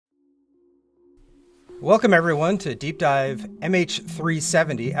Welcome, everyone, to Deep Dive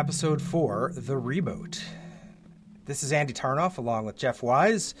MH370, Episode 4, The Reboot. This is Andy Tarnoff, along with Jeff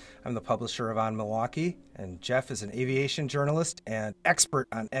Wise. I'm the publisher of On Milwaukee, and Jeff is an aviation journalist and expert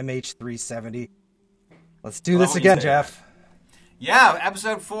on MH370. Let's do this again, Jeff. Yeah,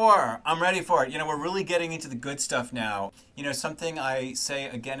 Episode 4. I'm ready for it. We're really getting into the good stuff now. Something I say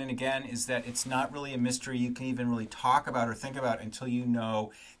again and again is that it's not really a mystery you can even really talk about or think about until you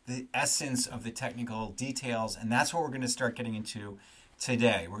know the essence of the technical details, and that's what we're going to start getting into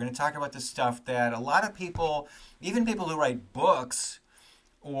today. We're going to talk about the stuff that a lot of people, even people who write books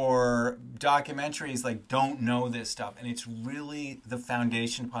or documentaries, don't know this stuff, and it's really the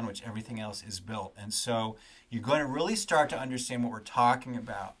foundation upon which everything else is built. And so you're going to really start to understand what we're talking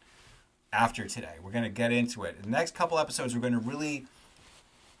about after today. We're going to get into it. In the next couple episodes, we're going to really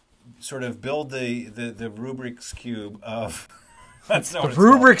sort of build the Rubik's Cube of... That's not what it's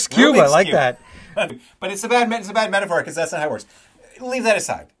Rubik's called. Cube, I like that. But it's a bad metaphor because that's not how it works. Leave that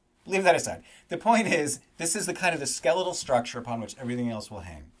aside. The point is, this is the kind of the skeletal structure upon which everything else will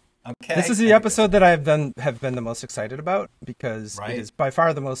hang. Okay. This is the episode that I have been the most excited about because Right. It is by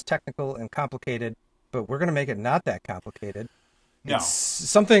far the most technical and complicated. But we're going to make it not that complicated. No. It's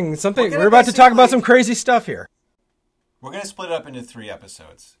something. We're about to talk about some crazy stuff here. We're going to split it up into 3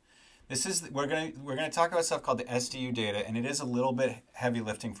 episodes. We're going to talk about stuff called the SDU data, and it is a little bit heavy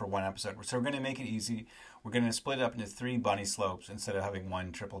lifting for one episode. So we're going to make it easy. We're going to split it up into 3 bunny slopes instead of having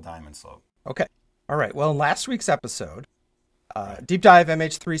 1 triple diamond slope. Okay. All right. Well, in last week's episode, Deep Dive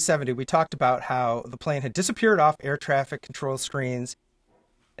MH370, we talked about how the plane had disappeared off air traffic control screens,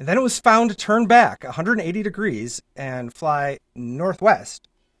 and then it was found to turn back 180 degrees and fly northwest,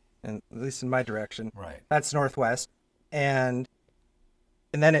 and at least in my direction. Right. That's northwest. And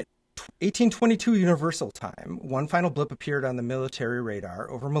then at 1822 Universal Time, one final blip appeared on the military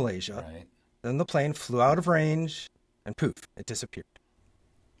radar over Malaysia. Right. Then the plane flew out of range, and poof, it disappeared.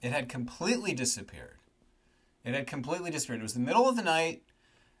 It had completely disappeared. It was the middle of the night.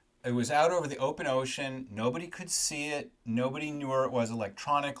 It was out over the open ocean. Nobody could see it. Nobody knew where it was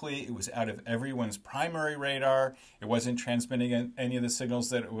electronically. It was out of everyone's primary radar. It wasn't transmitting any of the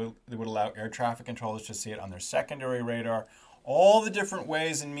signals that would allow air traffic controllers to see it on their secondary radar. All the different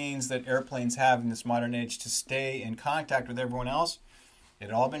ways and means that airplanes have in this modern age to stay in contact with everyone else, it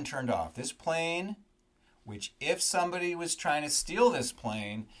had all been turned off. This plane, which if somebody was trying to steal this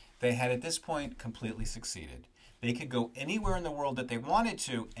plane, they had at this point completely succeeded. They could go anywhere in the world that they wanted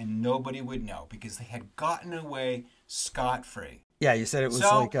to, and nobody would know because they had gotten away scot-free. Yeah, you said it was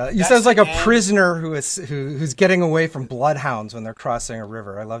So, like a prisoner who's getting away from bloodhounds when they're crossing a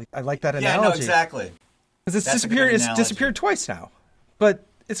river. I like that analogy. Yeah, no, exactly. Because it's disappeared twice now, but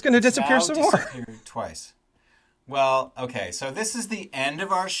it's going to disappear some more. Disappeared twice. Well, okay, so this is the end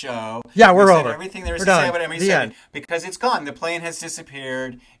of our show. Yeah, we're over. Everything there is We're to done. say about MH370 The end. because it's gone. The plane has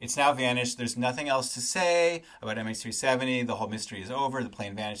disappeared. It's now vanished. There's nothing else to say about MH370. The whole mystery is over. The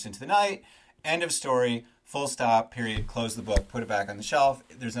plane vanished into the night. End of story. Full stop. Period. Close the book. Put it back on the shelf.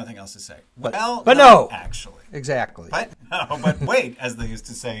 There's nothing else to say. But no, actually. Exactly. But wait, as they used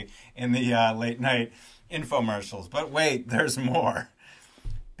to say in the late night infomercials. But wait, there's more.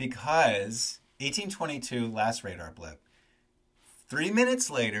 Because 1822, last radar blip. 3 minutes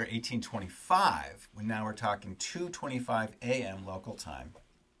later, 1825, when now we're talking 2:25 a.m. local time,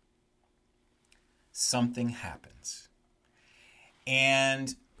 something happens.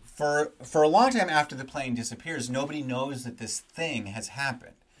 And for a long time after the plane disappears, nobody knows that this thing has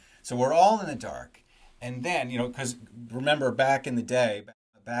happened. So we're all in the dark. And then, because remember back in the day,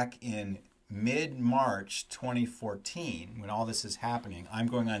 back in mid-March 2014, when all this is happening, I'm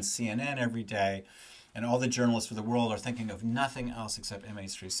going on CNN every day, and all the journalists for the world are thinking of nothing else except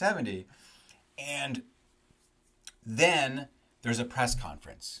MH370. And then there's a press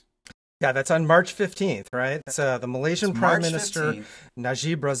conference. Yeah, that's on March 15th, right? It's the Malaysian Prime March Minister, 15th.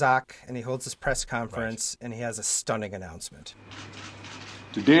 Najib Razak, and he holds his press conference, and he has a stunning announcement.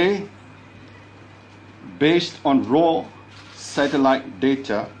 Today, based on raw satellite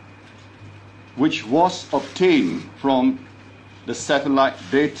data, which was obtained from the satellite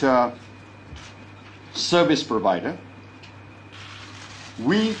data service provider,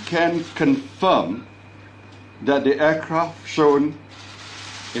 we can confirm that the aircraft shown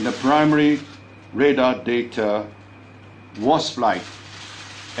in the primary radar data was flight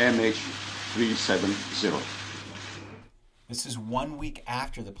MH370. This is 1 week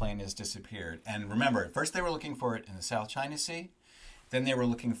after the plane has disappeared. And remember, at first they were looking for it in the South China Sea. Then they were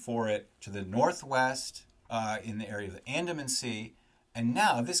looking for it to the northwest in the area of the Andaman Sea. And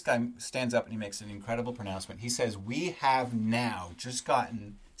now this guy stands up and he makes an incredible pronouncement. He says, we have now just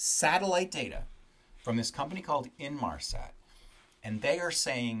gotten satellite data from this company called Inmarsat. And they are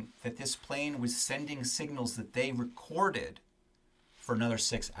saying that this plane was sending signals that they recorded for another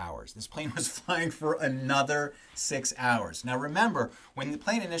 6 hours. This plane was flying for another 6 hours. Now remember, when the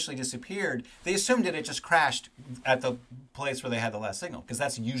plane initially disappeared, they assumed that it just crashed at the place where they had the last signal, because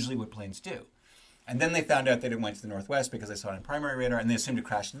that's usually what planes do. And then they found out that it went to the northwest because they saw it on primary radar, and they assumed it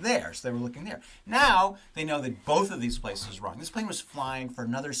crashed there, so they were looking there. Now they know that both of these places are wrong. This plane was flying for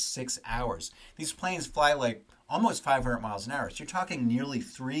another 6 hours. These planes fly like almost 500 miles an hour. So you're talking nearly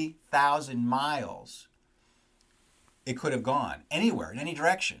 3,000 miles it could have gone anywhere, in any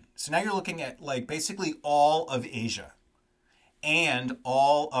direction. So now you're looking at like basically all of Asia and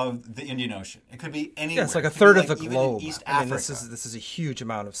all of the Indian Ocean. It could be anywhere. Yeah, it's like a third of the even globe. in East I mean, Africa. this is a huge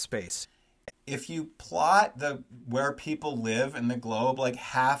amount of space. If you plot where people live in the globe, like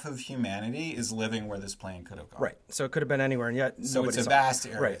half of humanity is living where this plane could have gone. Right. So it could have been anywhere, and yet So it's a saw it. vast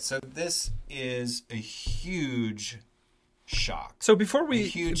area. Right. So this is a huge shock. So before we,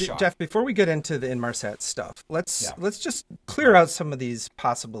 Jeff, before we get into the Inmarsat stuff, let's just clear out some of these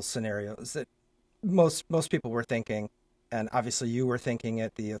possible scenarios that most people were thinking, and obviously you were thinking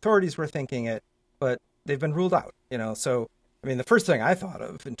it, the authorities were thinking it, but they've been ruled out. So I mean, the first thing I thought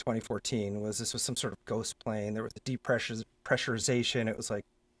of in 2014 was this was some sort of ghost plane. There was a depressurization. It was like,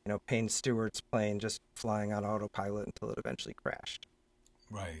 Payne Stewart's plane just flying on autopilot until it eventually crashed.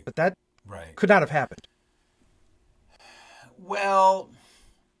 Right. But that could not have happened. Well,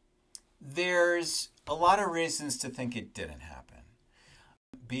 there's a lot of reasons to think it didn't happen.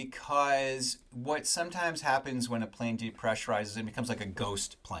 Because what sometimes happens when a plane depressurizes, it becomes like a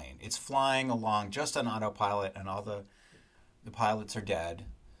ghost plane. It's flying along just on autopilot and all the pilots are dead.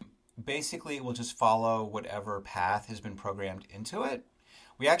 Basically, it will just follow whatever path has been programmed into it.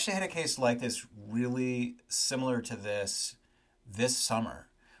 We actually had a case like this, really similar to this summer,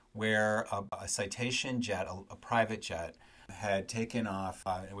 where a Citation jet, a private jet, had taken off.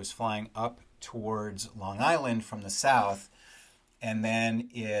 It was flying up towards Long Island from the south, and then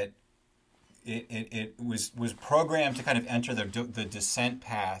it was programmed to kind of enter the descent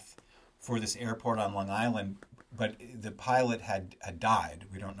path for this airport on Long Island, but the pilot had died.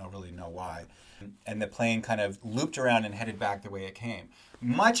 We don't really know why. And the plane kind of looped around and headed back the way it came,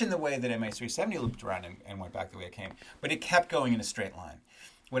 much in the way that MH370 looped around and went back the way it came. But it kept going in a straight line.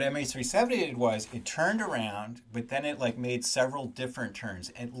 What MH370 did was it turned around, but then it made several different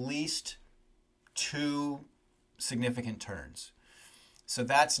turns, at least 2 significant turns. So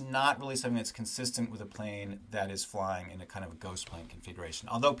that's not really something that's consistent with a plane that is flying in a kind of a ghost plane configuration.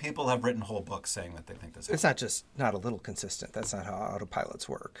 Although people have written whole books saying that they think this. It's not just not a little consistent. That's not how autopilots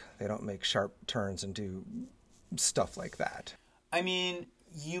work. They don't make sharp turns and do stuff like that. I mean,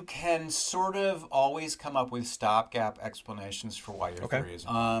 you can sort of always come up with stopgap explanations for why your theory is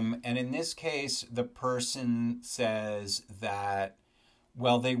wrong. And in this case, the person says that,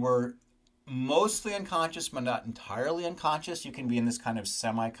 well, they were mostly unconscious, but not entirely unconscious. You can be in this kind of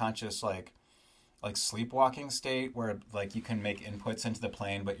semi-conscious, like sleepwalking state where you can make inputs into the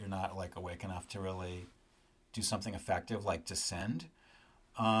plane, but you're not awake enough to really do something effective like descend.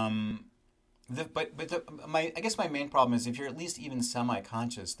 I guess my main problem is if you're at least even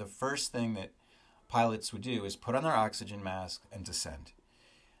semi-conscious, the first thing that pilots would do is put on their oxygen mask and descend.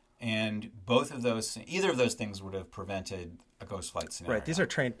 And either of those things would have prevented a ghost flight scenario. Right. These are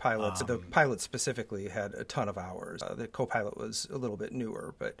trained pilots. The pilot specifically had a ton of hours. The co-pilot was a little bit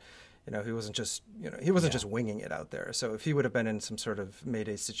newer, but he wasn't just just winging it out there. So if he would have been in some sort of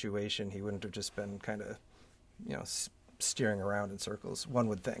Mayday situation, he wouldn't have just been kind of steering around in circles. One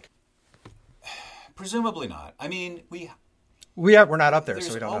would think. Presumably not. I mean, we're not up there,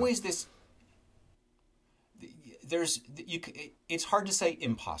 so we don't know. There's always this. It's hard to say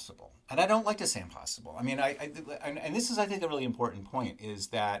impossible, and I don't like to say impossible. I mean, and this is, I think, a really important point, is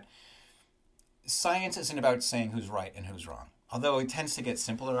that science isn't about saying who's right and who's wrong, although it tends to get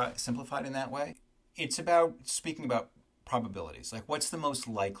simplified in that way. It's about speaking about probabilities, like what's the most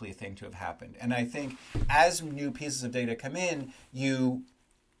likely thing to have happened. And I think as new pieces of data come in, and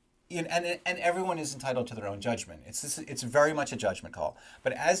everyone is entitled to their own judgment. It's very much a judgment call.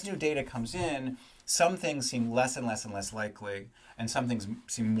 But as new data comes in, some things seem less and less and less likely, and some things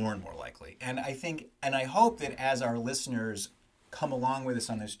seem more and more likely. And I hope that as our listeners come along with us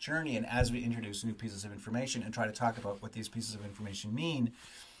on this journey, and as we introduce new pieces of information and try to talk about what these pieces of information mean,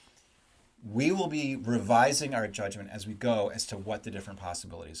 we will be revising our judgment as we go as to what the different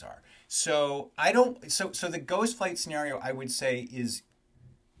possibilities are. So the ghost flight scenario, I would say,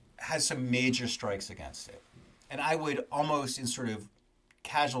 has some major strikes against it. And I would almost, in sort of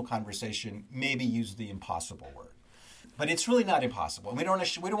casual conversation, maybe use the impossible word. But it's really not impossible. We don't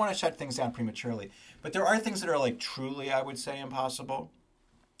want to shut things down prematurely. But there are things that are like truly, I would say, impossible.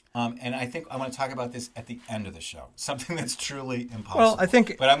 And I think I want to talk about this at the end of the show. Something that's truly impossible. Well, I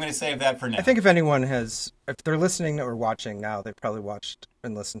think, but I'm going to save that for now. I think if they're listening or watching now, they've probably watched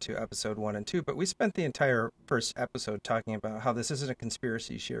and listened to episode 1 and 2. But we spent the entire first episode talking about how this isn't a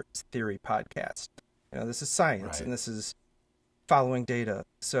conspiracy theory podcast. This is science, Right. and this is following data.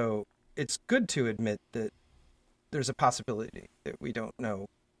 So it's good to admit that there's a possibility that we don't know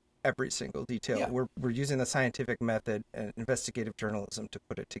every single detail. Yeah. We're using the scientific method and investigative journalism to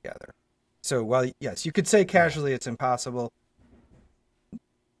put it together. So while, yes, you could say casually it's impossible,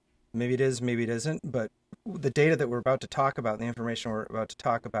 maybe it is, maybe it isn't, but the data that we're about to talk about, the information we're about to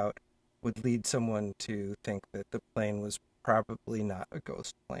talk about, would lead someone to think that the plane was probably not a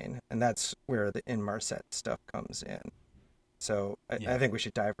ghost plane. And that's where the Inmarsat stuff comes in. So I think we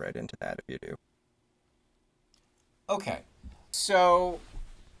should dive right into that if you do. Okay. So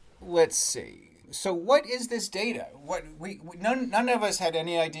let's see. So what is this data? What none of us had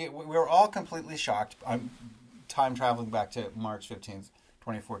any idea. We were all completely shocked. I'm time traveling back to March 15th,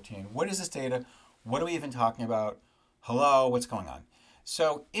 2014. What is this data? What are we even talking about? Hello, what's going on?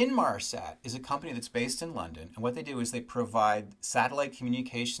 So Inmarsat is a company that's based in London, and what they do is they provide satellite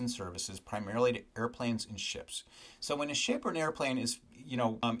communication services primarily to airplanes and ships. So when a ship or an airplane is,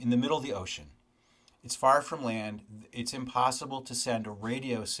 in the middle of the ocean, it's far from land, it's impossible to send a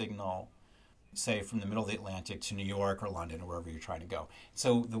radio signal, say, from the middle of the Atlantic to New York or London or wherever you're trying to go.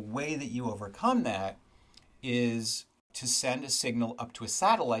 So the way that you overcome that is to send a signal up to a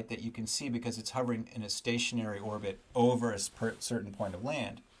satellite that you can see because it's hovering in a stationary orbit over a certain point of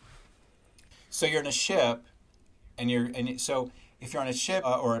land. So you're in a ship, so if you're on a ship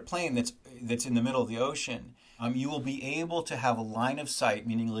or a plane that's in the middle of the ocean, you will be able to have a line of sight,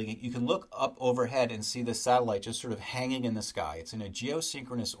 meaning like you can look up overhead and see the satellite just sort of hanging in the sky. It's in a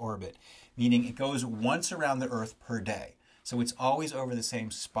geosynchronous orbit, meaning it goes once around the Earth per day. So it's always over the same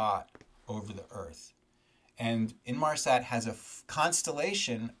spot over the Earth. And Inmarsat has a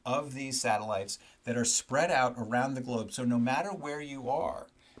constellation of these satellites that are spread out around the globe. So no matter where you are,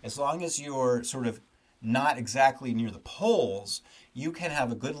 as long as you're sort of not exactly near the poles, you can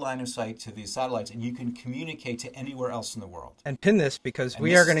have a good line of sight to these satellites and you can communicate to anywhere else in the world. And pin this because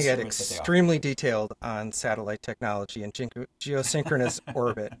we are going to get extremely detailed on satellite technology and geosynchronous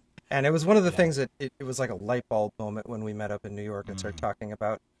orbit. And it was one of the things that it was like a light bulb moment when we met up in New York and started talking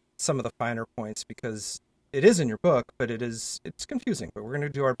about some of the finer points, because it is in your book, but it's confusing. But we're going to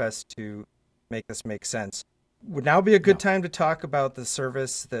do our best to make this make sense. Would now be a good time to talk about the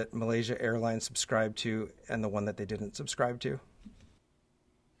service that Malaysia Airlines subscribed to and the one that they didn't subscribe to?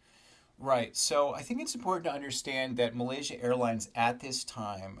 Right. So I think it's important to understand that Malaysia Airlines at this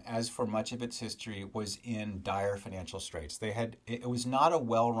time, as for much of its history, was in dire financial straits. It was not a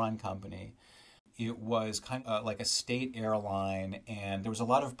well-run company. It was kind of like a state airline, and there was a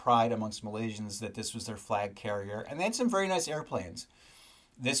lot of pride amongst Malaysians that this was their flag carrier. And they had some very nice airplanes.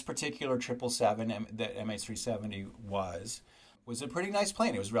 This particular 777 that MH370 was a pretty nice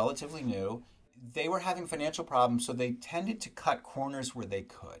plane. It was relatively new. They were having financial problems, so they tended to cut corners where they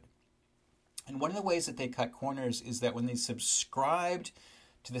could. And one of the ways that they cut corners is that when they subscribed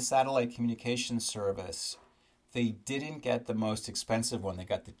to the satellite communication service, they didn't get the most expensive one. They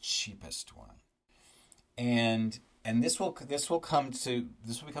got the cheapest one. And this will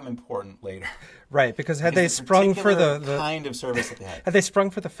become important later. Right, because had they sprung for the kind of service that they had they sprung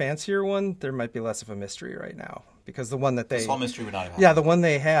for the fancier one, there might be less of a mystery right now. Because the one that this whole mystery would not have happened. Yeah, the one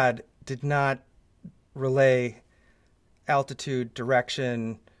they had did not relay altitude,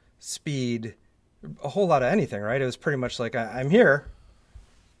 direction, speed, a whole lot of anything, right? It was pretty much like, I'm here.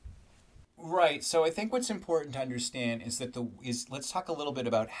 Right. So I think what's important to understand is that let's talk a little bit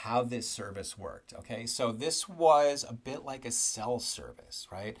about how this service worked. Okay. So this was a bit like a cell service,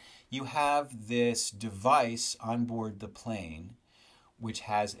 right? You have this device on board the plane, which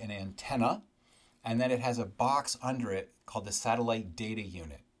has an antenna, and then it has a box under it called the satellite data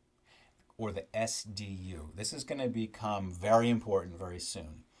unit, or the SDU. This is going to become very important very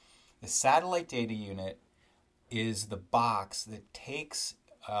soon. The satellite data unit is the box that takes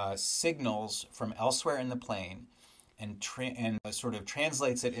signals from elsewhere in the plane and sort of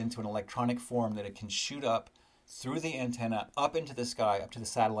translates it into an electronic form that it can shoot up through the antenna, up into the sky, up to the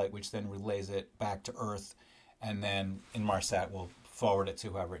satellite, which then relays it back to Earth, and then Inmarsat will forward it to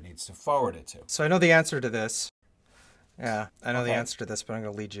whoever it needs to forward it to. So I know the answer to this. Yeah, I know the answer to this, but I'm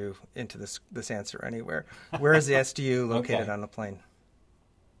going to lead you into this answer anywhere. Where is the SDU located on the plane?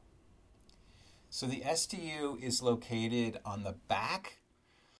 So the SDU is located on the back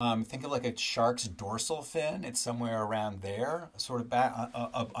Think of like a shark's dorsal fin. It's somewhere around there, sort of back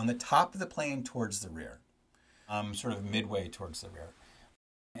on the top of the plane towards the rear, sort of midway towards the rear.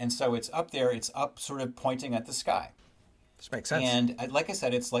 And so it's up there. It's up, sort of pointing at the sky. This makes sense. And like I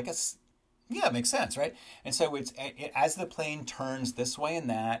said, it's like yeah, it makes sense, right? And so as the plane turns this way and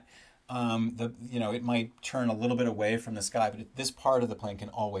that, it might turn a little bit away from the sky, but this part of the plane can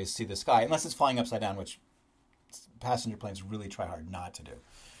always see the sky, unless it's flying upside down, which passenger planes really try hard not to do.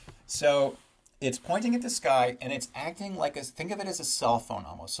 So it's pointing at the sky, and it's acting like think of it as a cell phone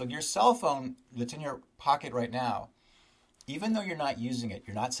almost. So your cell phone that's in your pocket right now, even though you're not using it,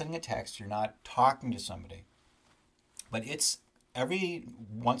 you're not sending a text, you're not talking to somebody, but it's every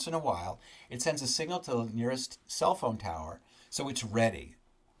once in a while, it sends a signal to the nearest cell phone tower, so it's ready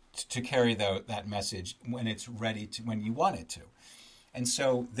to carry that message when it's ready to, when you want it to. And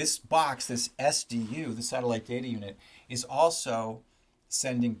so this box, this SDU, the Satellite Data Unit, is also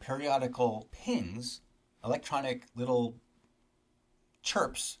sending periodical pings, electronic little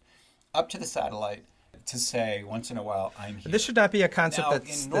chirps, up to the satellite to say once in a while, I'm here. This should not be a concept now,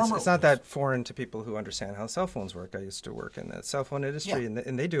 it's not that foreign to people who understand how cell phones work. I used to work in the cell phone industry, yeah.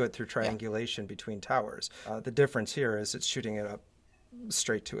 and they do it through triangulation between towers. The difference here is it's shooting it up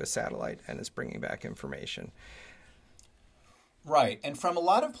straight to a satellite and is bringing back information. Right. And from a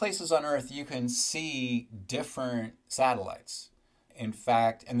lot of places on Earth, you can see different satellites. In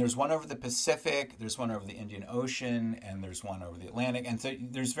fact, and there's one over the Pacific, there's one over the Indian Ocean, and there's one over the Atlantic. And so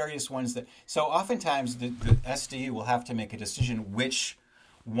there's various ones that... So oftentimes the SDU will have to make a decision which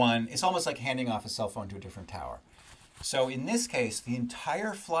one... It's almost like handing off a cell phone to a different tower. So in this case, the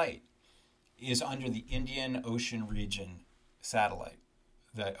entire flight is under the Indian Ocean region satellite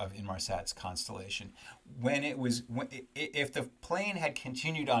of Inmarsat's constellation. If the plane had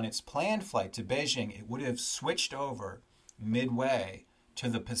continued on its planned flight to Beijing, it would have switched over midway to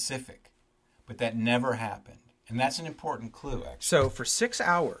the Pacific, but that never happened. And that's an important clue, actually. So for 6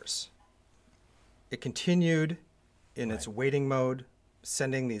 hours, it continued in its waiting mode,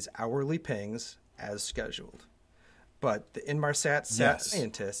 sending these hourly pings as scheduled. But the Inmarsat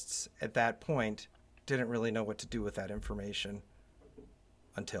scientists at that point didn't really know what to do with that information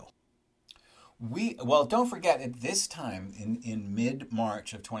until. Well, don't forget, at this time, in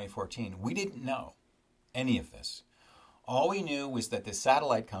mid-March of 2014, we didn't know any of this. All we knew was that the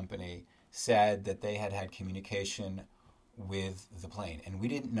satellite company said that they had communication with the plane, and we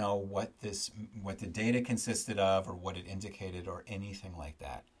didn't know what the data consisted of or what it indicated or anything like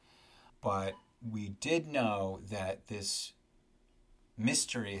that. But we did know that this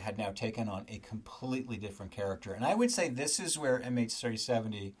mystery had now taken on a completely different character. And I would say this is where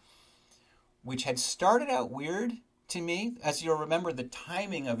MH370, which had started out weird to me, as you'll remember, the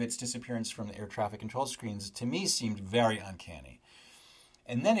timing of its disappearance from the air traffic control screens, to me, seemed very uncanny.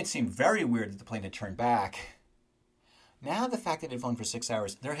 And then it seemed very weird that the plane had turned back. Now the fact that it had flown for 6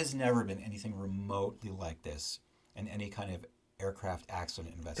 hours, there has never been anything remotely like this in any kind of aircraft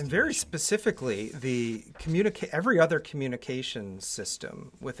accident investigation. And very specifically, every other communication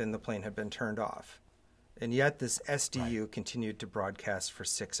system within the plane had been turned off. And yet this SDU continued to broadcast for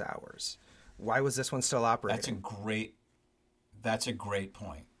 6 hours. Why was this one still operating? That's a great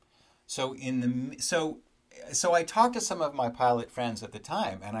point. So so I talked to some of my pilot friends at the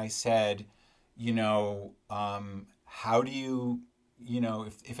time, and I said, how do you,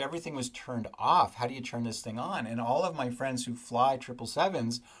 if everything was turned off, how do you turn this thing on? And all of my friends who fly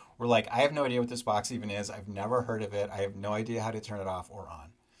 777s were like, I have no idea what this box even is. I've never heard of it. I have no idea how to turn it off or on.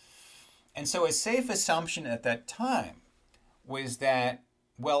 And so a safe assumption at that time was that,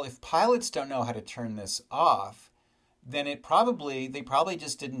 well, if pilots don't know how to turn this off, then they probably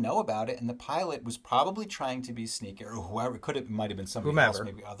just didn't know about it, and the pilot was probably trying to be sneaky, or whoever. It might have been somebody else,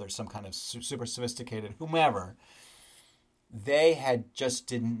 maybe some kind of super sophisticated whomever. They just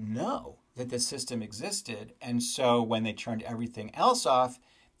didn't know that the system existed, and so when they turned everything else off,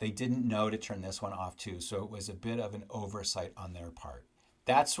 they didn't know to turn this one off too. So it was a bit of an oversight on their part.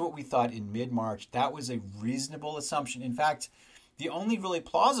 That's what we thought in mid-March. That was a reasonable assumption. In fact, the only really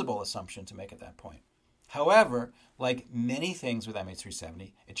plausible assumption to make at that point. However, like many things with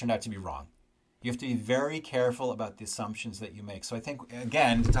MH370, it turned out to be wrong. You have to be very careful about the assumptions that you make. So I think,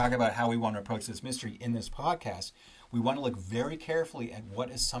 again, to talk about how we want to approach this mystery in this podcast, we want to look very carefully at what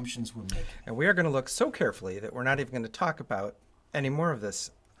assumptions we're making. And we are going to look so carefully that we're not even going to talk about any more of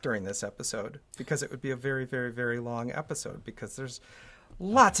this during this episode, because it would be a very, very, very long episode, because there's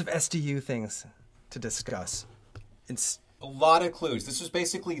lots of SDU things to discuss. A lot of clues. This was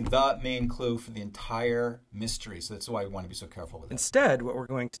basically the main clue for the entire mystery, so that's why we want to be so careful with it. Instead, what we're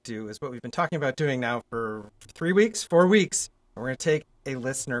going to do is what we've been talking about doing now for 4 weeks. We're going to take a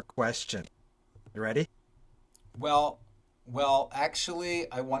listener question. You ready? Well,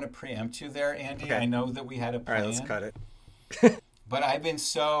 actually, I want to preempt you there, Andy. Okay. I know that we had a All plan. right, let's cut it. But I've been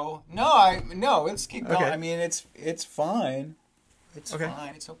so no. Let's keep going. Okay. I mean, it's fine. It's Okay.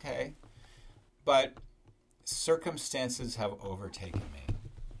 fine. It's okay. But circumstances have overtaken me.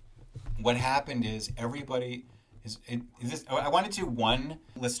 What happened is everybody is this. I wanted to do one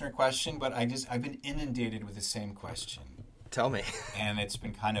listener question, but I've been inundated with the same question. Tell me. And it's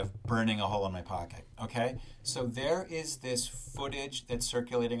been kind of burning a hole in my pocket. Okay? So there is this footage that's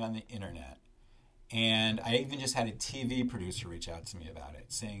circulating on the internet. And I even just had a TV producer reach out to me about it,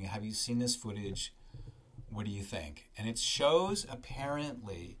 saying, have you seen this footage? What do you think? And it shows,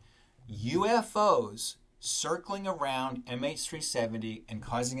 apparently, UFOs circling around MH370 and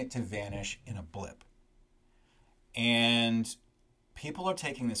causing it to vanish in a blip. And people are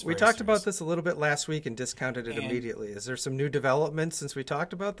taking this very We talked seriously. about this a little bit last week and discounted it immediately. Is there some new developments since we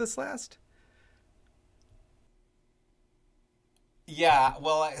talked about this last? Yeah,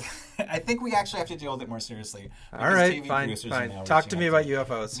 well, I think we actually have to deal with it more seriously. All right, TV fine. producers are now Talk to reaching me out about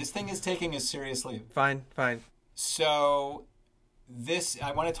UFOs. This thing is taking us seriously. Fine. So,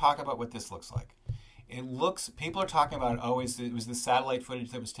 I want to talk about what this looks like. People are talking about, it was the satellite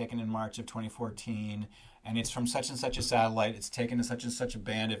footage that was taken in March of 2014, and it's from such and such a satellite. It's taken to such and such a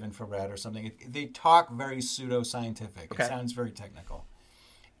band of infrared or something. They talk very pseudo-scientific. Okay. It sounds very technical.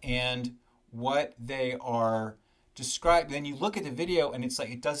 And what they are described, then you look at the video and it's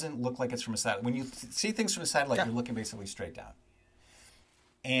like, it doesn't look like it's from a satellite. When you see things from a satellite, You're looking basically straight down.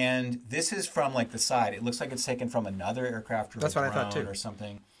 And this is from like the side. It looks like it's taken from another aircraft or That's a what I thought, drone too. or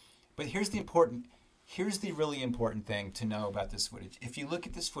something. But here's the really important thing to know about this footage. If you look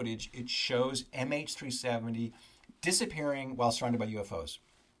at this footage, it shows MH370 disappearing while surrounded by UFOs.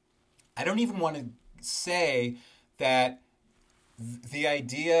 I don't even want to say that the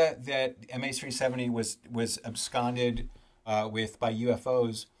idea that MH370 was absconded by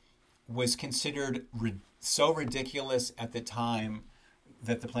UFOs was considered so ridiculous at the time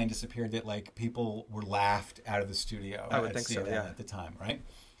that the plane disappeared that like people were laughed out of the studio. I would think so, yeah. At the time, right?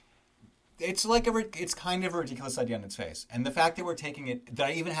 It's kind of a ridiculous idea on its face, and the fact that we're taking it, that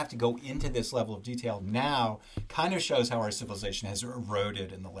I even have to go into this level of detail now, kind of shows how our civilization has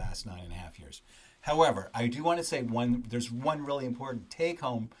eroded in the last 9.5 years. However, I do want to say there's one really important take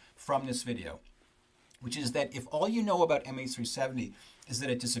home from this video, which is that if all you know about MH370 is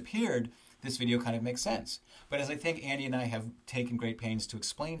that it disappeared, this video kind of makes sense. But as I think Andy and I have taken great pains to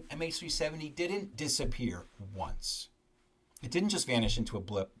explain, MH370 didn't disappear once. It didn't just vanish into a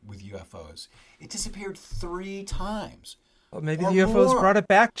blip with UFOs. It disappeared 3 times. Well, maybe or the UFOs more. brought it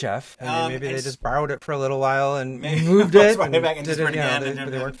back, Jeff. I mean, maybe they it's- just borrowed it for a little while and Maybe moved that's it. brought it back and just did put it again and but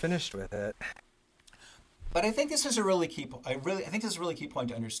did they it. weren't finished with it. But I think this is a really key. I think this is a really key point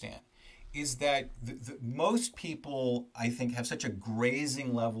to understand, is that most people, I think, have such a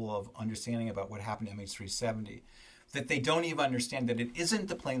grazing level of understanding about what happened to MH370 that they don't even understand that it isn't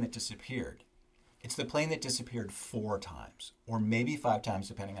the plane that disappeared. It's the plane that disappeared 4 times, or maybe 5 times,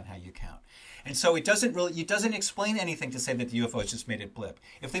 depending on how you count. And so it doesn't explain anything to say that the UFOs just made it blip.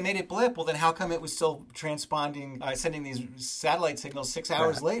 If they made it blip, well, then how come it was still sending these satellite signals 6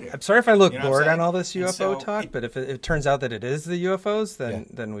 hours later? I'm sorry if I look You know what I'm bored on saying? all this And UFO so talk, but if it turns out that it is the UFOs,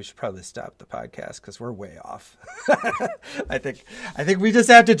 then we should probably stop the podcast because we're way off. I think we just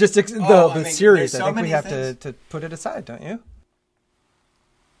have to the series. there's so I think we many have things. to put it aside, don't you?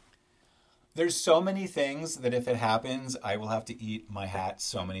 There's so many things that if it happens, I will have to eat my hat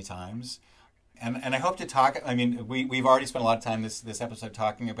so many times. And I hope to talk. I mean, we've already spent a lot of time this episode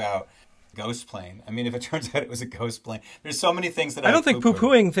talking about ghost plane. I mean, if it turns out it was a ghost plane, there's so many things that I don't think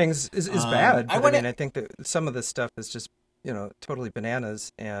poo-pooing things is bad. But I think that some of this stuff is just totally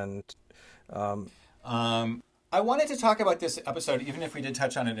bananas. And I wanted to talk about this episode, even if we did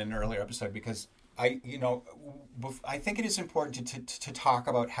touch on it in an earlier episode, because I think it is important to talk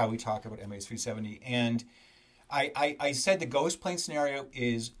about how we talk about MH370. And I said the ghost plane scenario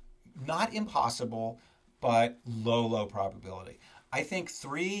is not impossible, but low probability. I think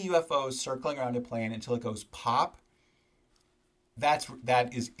 3 UFOs circling around a plane until it goes pop, that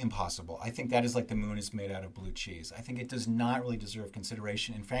is impossible. I think that is like the moon is made out of blue cheese. I think it does not really deserve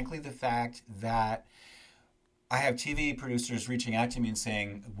consideration. And frankly, the fact that I have TV producers reaching out to me and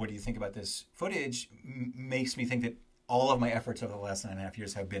saying, what do you think about this footage, makes me think that all of my efforts over the last 9.5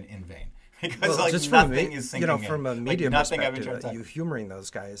 years have been in vain. Because nothing is sinking in. From a media perspective, you you humoring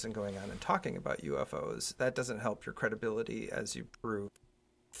those guys and going on and talking about UFOs, that doesn't help your credibility as you prove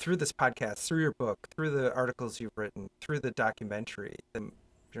through this podcast, through your book, through the articles you've written, through the documentary.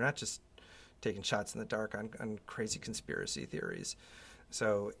 You're not just taking shots in the dark on crazy conspiracy theories.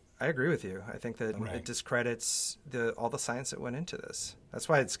 So I agree with you. I think that Right. it discredits all the science that went into this. That's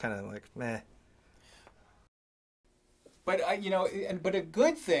why it's kind of like meh. But but a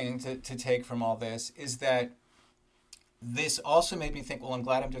good thing to take from all this is that this also made me think, well, I'm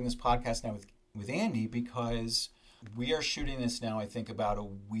glad I'm doing this podcast now with Andy, because we are shooting this now, I think, about a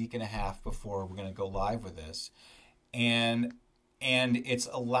week and a half before we're going to go live with this. And it's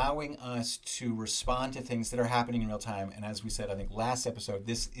allowing us to respond to things that are happening in real time. And as we said, I think last episode,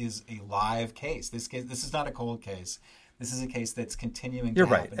 this is a live case. This is not a cold case. This is a case that's continuing You're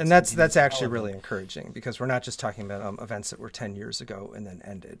to right. happen. And that's actually really encouraging, because we're not just talking about events that were 10 years ago and then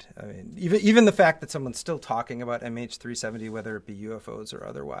ended. I mean, even the fact that someone's still talking about MH370, whether it be UFOs or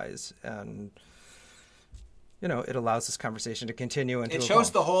otherwise, and it allows this conversation to continue and it to shows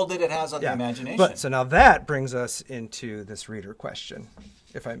evolve. the hold that it has on the imagination. But so now that brings us into this reader question,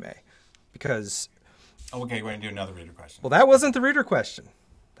 if I may, because Okay, we're going to do another reader question. well, that wasn't the reader question.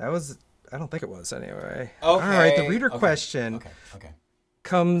 That was, I don't think it was anyway. Okay. All right, the reader question Okay.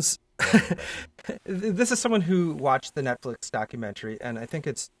 comes. This is someone who watched the Netflix documentary, and I think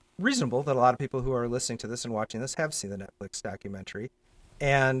it's reasonable that a lot of people who are listening to this and watching this have seen the Netflix documentary,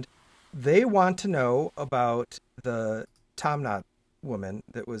 and they want to know about the Tom Knott woman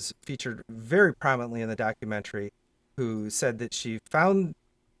that was featured very prominently in the documentary, who said that she found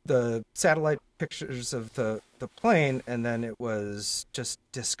the satellite pictures of the plane and then it was just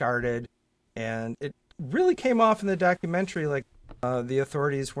discarded. And it really came off in the documentary like the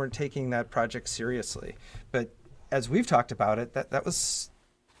authorities weren't taking that project seriously. But as we've talked about it, that was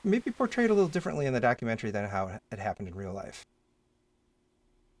maybe portrayed a little differently in the documentary than how it happened in real life.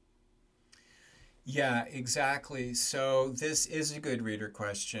 Yeah, exactly. So this is a good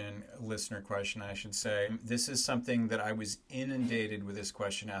listener question, I should say. This is something that I was inundated with this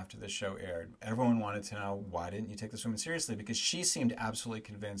question after the show aired. Everyone wanted to know, why didn't you take this woman seriously? Because she seemed absolutely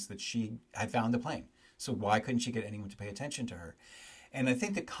convinced that she had found the plane. So why couldn't she get anyone to pay attention to her? And I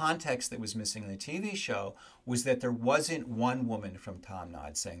think the context that was missing in the TV show was that there wasn't one woman from Tom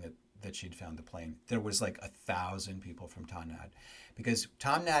Knott saying that she'd found the plane. There was like 1,000 people from Tom Knott. Because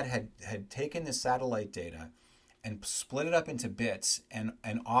Tom Knott had taken the satellite data and split it up into bits and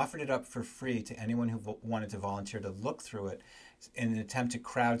offered it up for free to anyone who wanted to volunteer to look through it in an attempt to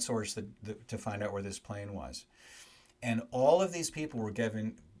crowdsource to find out where this plane was. And all of these people were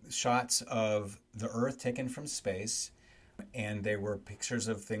given shots of the Earth taken from space, and they were pictures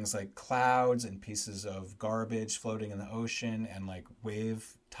of things like clouds and pieces of garbage floating in the ocean and like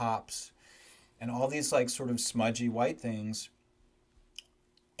wave tops and all these like sort of smudgy white things.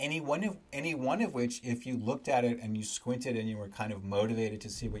 Any one of which, if you looked at it and you squinted and you were kind of motivated to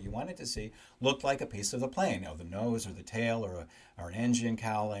see what you wanted to see, looked like a piece of the plane, the nose or the tail or an engine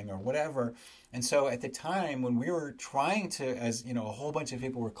cowling or whatever. And so at the time when we were trying to, as a whole bunch of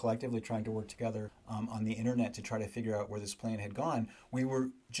people were collectively trying to work together on the internet to try to figure out where this plane had gone, we were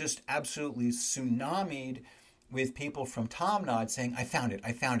just absolutely tsunamied with people from Tom Knott saying, I found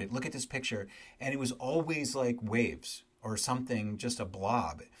it, look at this picture. And it was always like waves or something, just a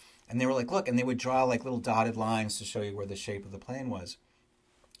blob. And they were like, look, and they would draw like little dotted lines to show you where the shape of the plane was.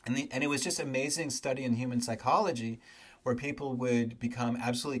 And it was just amazing study in human psychology where people would become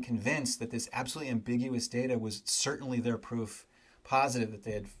absolutely convinced that this absolutely ambiguous data was certainly their proof positive that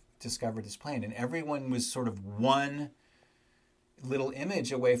they had discovered this plane. And everyone was sort of one little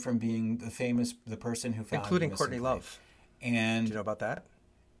image away from being the person who found, including Courtney Love. And do you know about that?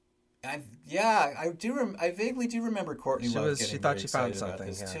 I do. I vaguely do remember Courtney Love getting she thought very she found excited about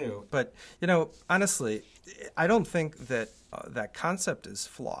something this too. But honestly, I don't think that that concept is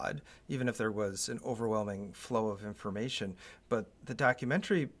flawed, even if there was an overwhelming flow of information. But the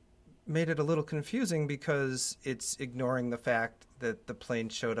documentary made it a little confusing because it's ignoring the fact that the plane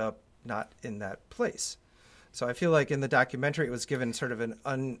showed up not in that place. So I feel like in the documentary it was given sort of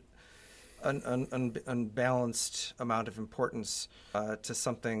an unbalanced amount of importance to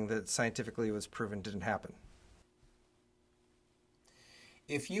something that scientifically was proven didn't happen.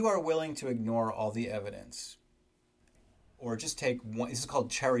 If you are willing to ignore all the evidence, or just take one, this is called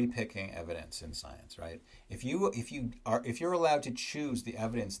cherry picking evidence in science, right? If you're allowed to choose the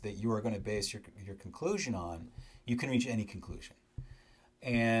evidence that you are going to base your conclusion on, you can reach any conclusion.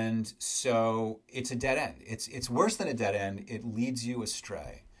 And so it's a dead end. It's worse than a dead end. It leads you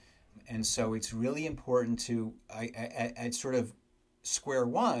astray. And so it's really important to, at sort of square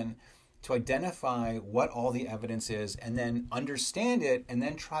one, to identify what all the evidence is and then understand it and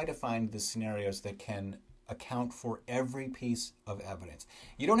then try to find the scenarios that can account for every piece of evidence.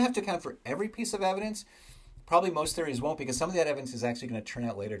 You don't have to account for every piece of evidence. Probably most theories won't, because some of that evidence is actually going to turn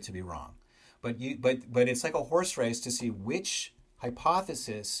out later to be wrong. But it's like a horse race to see which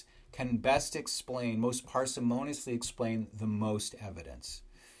hypothesis can best explain, most parsimoniously explain the most evidence.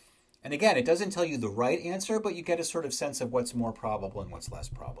 And again, it doesn't tell you the right answer, but you get a sort of sense of what's more probable and what's less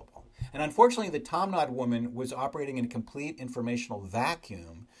probable. And unfortunately, the Tom Nod woman was operating in a complete informational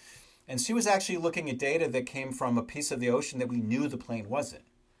vacuum. And she was actually looking at data that came from a piece of the ocean that we knew the plane wasn't.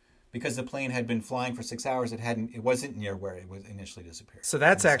 Because the plane had been flying for 6 hours, it wasn't near where it was initially disappeared. So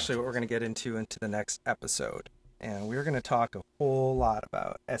that's actually what we're going to get into the next episode. And we're going to talk a whole lot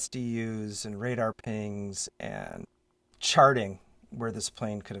about SDUs and radar pings and charting where this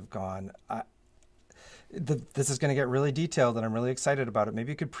plane could have gone. This is going to get really detailed, and I'm really excited about it.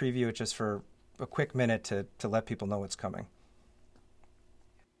 Maybe you could preview it just for a quick minute to let people know what's coming.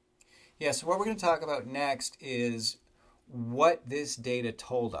 Yeah, so what we're going to talk about next is what this data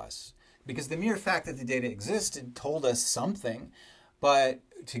told us. Because the mere fact that the data existed told us something, but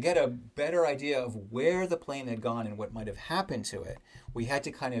to get a better idea of where the plane had gone and what might have happened to it, we had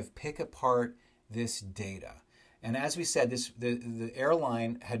to kind of pick apart this data. And as we said, the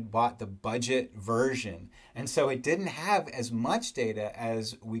airline had bought the budget version, and so it didn't have as much data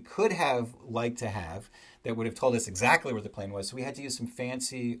as we could have liked to have that would have told us exactly where the plane was. So we had to use some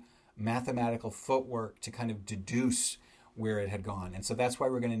fancy mathematical footwork to kind of deduce where it had gone. And so that's why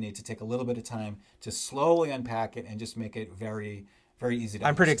we're going to need to take a little bit of time to slowly unpack it and just make it very, very easy to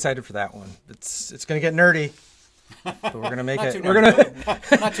I'm pretty excited for that one. It's going to get nerdy. But we're gonna make it. We're gonna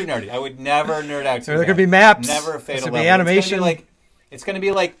not too nerdy. I would never nerd out. There gonna be maps. Never a fatal level. Be animation. It's gonna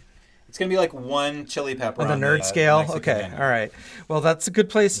be like one chili pepper on the nerd scale. Okay, all right. Well, that's a good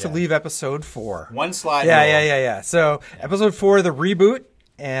place to leave episode 4. One slide. Yeah. So episode 4, the reboot,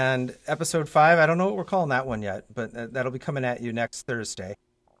 and episode 5. I don't know what we're calling that one yet, but that'll be coming at you next Thursday.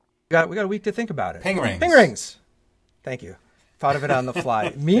 We got a week to think about it. Ping rings. Ping rings. Thank you. Thought of it on the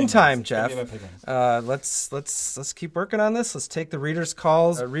fly. Meantime, Jeff, let's keep working on this. Let's take the readers'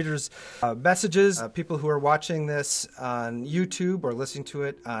 calls, readers' messages. People who are watching this on YouTube or listening to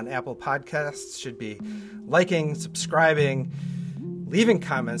it on Apple Podcasts should be liking, subscribing, leaving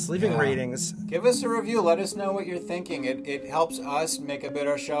comments, leaving ratings. Give us a review. Let us know what you're thinking. It helps us make a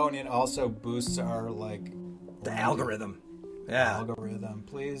better show, and it also boosts our the algorithm. Yeah, algorithm.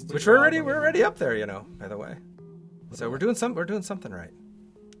 Please. Which we're already up there, by the way. So we're doing something right.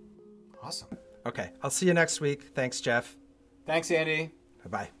 Awesome. Okay. I'll see you next week. Thanks, Jeff. Thanks, Andy.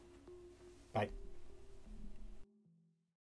 Bye-bye.